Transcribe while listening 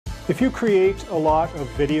If you create a lot of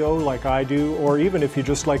video like I do, or even if you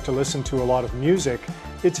just like to listen to a lot of music,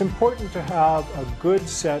 it's important to have a good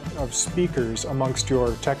set of speakers amongst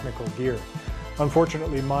your technical gear.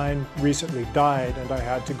 Unfortunately, mine recently died and I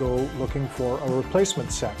had to go looking for a replacement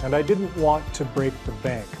set, and I didn't want to break the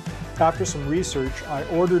bank. After some research, I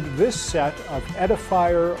ordered this set of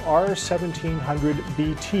Edifier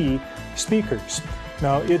R1700BT speakers.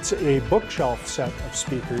 Now, it's a bookshelf set of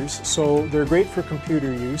speakers, so they're great for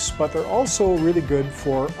computer use, but they're also really good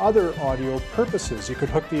for other audio purposes. You could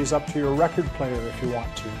hook these up to your record player if you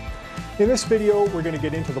want to. In this video, we're going to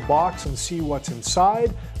get into the box and see what's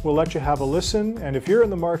inside. We'll let you have a listen, and if you're in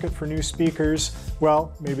the market for new speakers,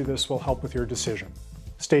 well, maybe this will help with your decision.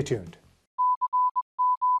 Stay tuned.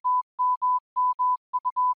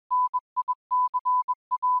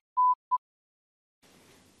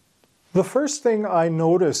 The first thing I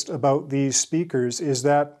noticed about these speakers is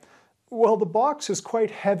that, well, the box is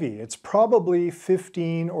quite heavy. It's probably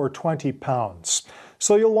 15 or 20 pounds.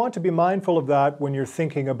 So you'll want to be mindful of that when you're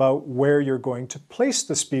thinking about where you're going to place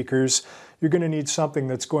the speakers. You're going to need something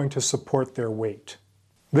that's going to support their weight.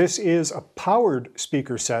 This is a powered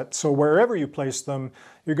speaker set, so wherever you place them,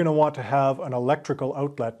 you're going to want to have an electrical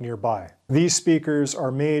outlet nearby. These speakers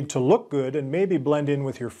are made to look good and maybe blend in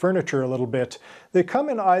with your furniture a little bit. They come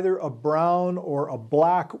in either a brown or a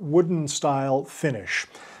black wooden style finish.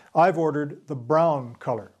 I've ordered the brown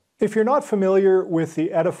color. If you're not familiar with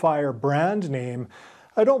the Edifier brand name,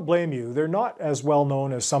 I don't blame you. They're not as well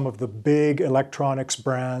known as some of the big electronics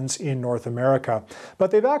brands in North America,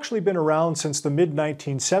 but they've actually been around since the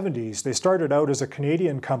mid-1970s. They started out as a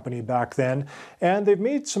Canadian company back then, and they've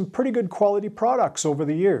made some pretty good quality products over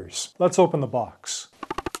the years. Let's open the box.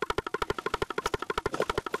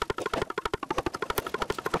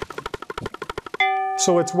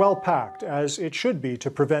 So it's well packed, as it should be, to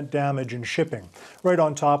prevent damage in shipping. Right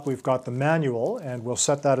on top we've got the manual, and we'll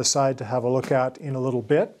set that aside to have a look at in a little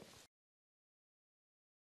bit.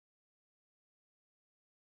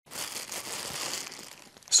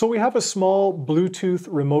 So we have a small Bluetooth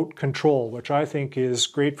remote control, which I think is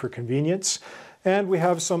great for convenience. And we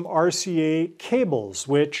have some RCA cables,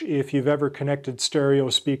 which, if you've ever connected stereo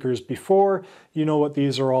speakers before, you know what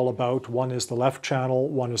these are all about. One is the left channel,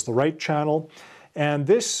 one is the right channel. And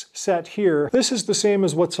this set here, this is the same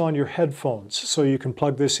as what's on your headphones. So you can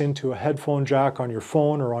plug this into a headphone jack on your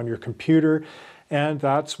phone or on your computer, and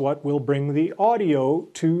that's what will bring the audio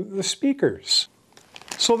to the speakers.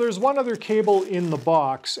 So there's one other cable in the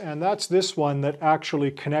box, and that's this one that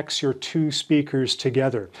actually connects your two speakers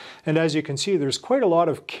together. And as you can see, there's quite a lot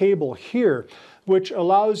of cable here, which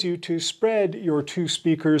allows you to spread your two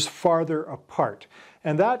speakers farther apart.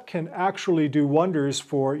 And that can actually do wonders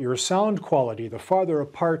for your sound quality. The farther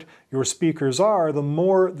apart your speakers are, the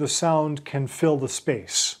more the sound can fill the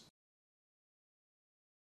space.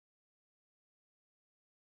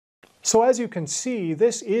 So as you can see,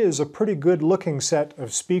 this is a pretty good looking set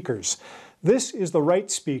of speakers. This is the right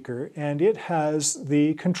speaker, and it has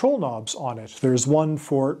the control knobs on it. There's one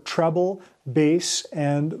for treble, bass,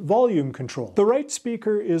 and volume control. The right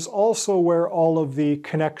speaker is also where all of the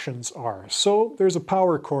connections are. So there's a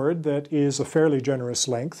power cord that is a fairly generous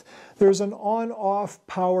length. There's an on-off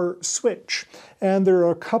power switch, and there are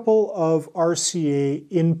a couple of RCA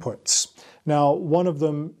inputs. Now, one of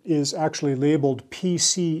them is actually labeled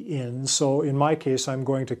PC in, so in my case I'm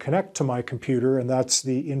going to connect to my computer, and that's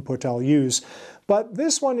the input I'll use. But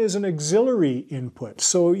this one is an auxiliary input,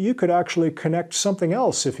 so you could actually connect something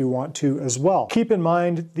else if you want to as well. Keep in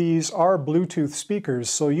mind, these are Bluetooth speakers,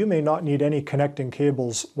 so you may not need any connecting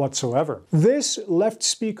cables whatsoever. This left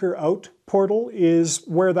speaker out portal is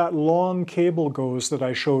where that long cable goes that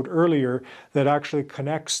I showed earlier that actually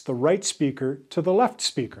connects the right speaker to the left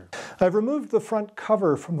speaker. I've removed the front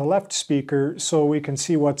cover from the left speaker so we can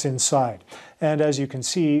see what's inside. And as you can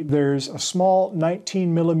see, there's a small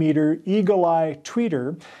 19mm eagle-eye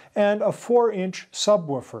tweeter and a 4-inch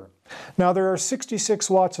subwoofer. Now there are 66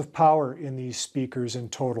 watts of power in these speakers in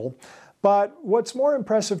total. But what's more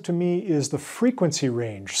impressive to me is the frequency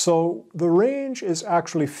range. So the range is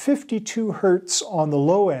actually 52 Hertz on the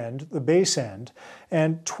low end, the bass end,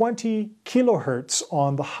 and 20 kilohertz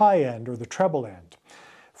on the high end, or the treble end.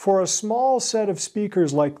 For a small set of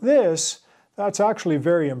speakers like this, that's actually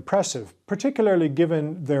very impressive, particularly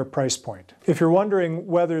given their price point. If you're wondering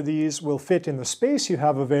whether these will fit in the space you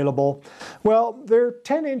have available, well, they're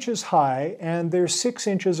 10 inches high and they're 6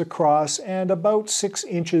 inches across and about 6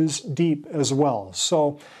 inches deep as well.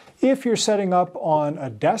 So if you're setting up on a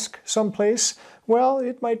desk someplace, well,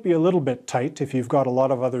 it might be a little bit tight if you've got a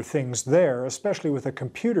lot of other things there, especially with a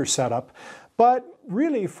computer setup. But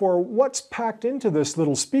really, for what's packed into this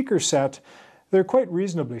little speaker set, they're quite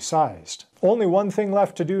reasonably sized. Only one thing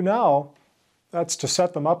left to do now, that's to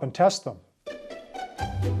set them up and test them.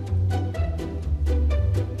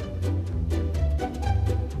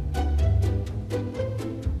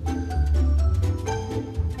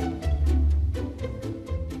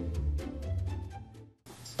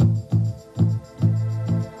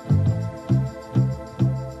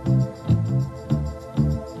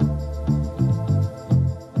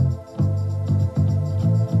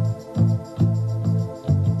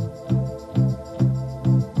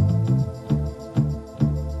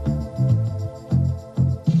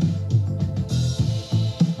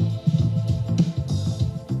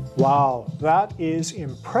 Wow, that is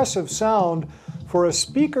impressive sound for a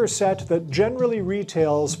speaker set that generally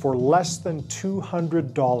retails for less than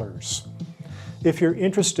 $200. If you're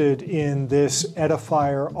interested in this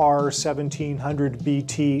Edifier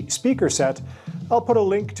R1700BT speaker set, I'll put a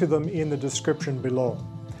link to them in the description below.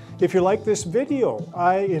 If you like this video,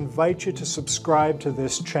 I invite you to subscribe to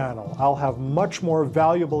this channel. I'll have much more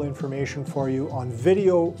valuable information for you on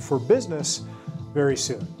video for business very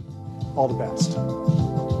soon. All the best.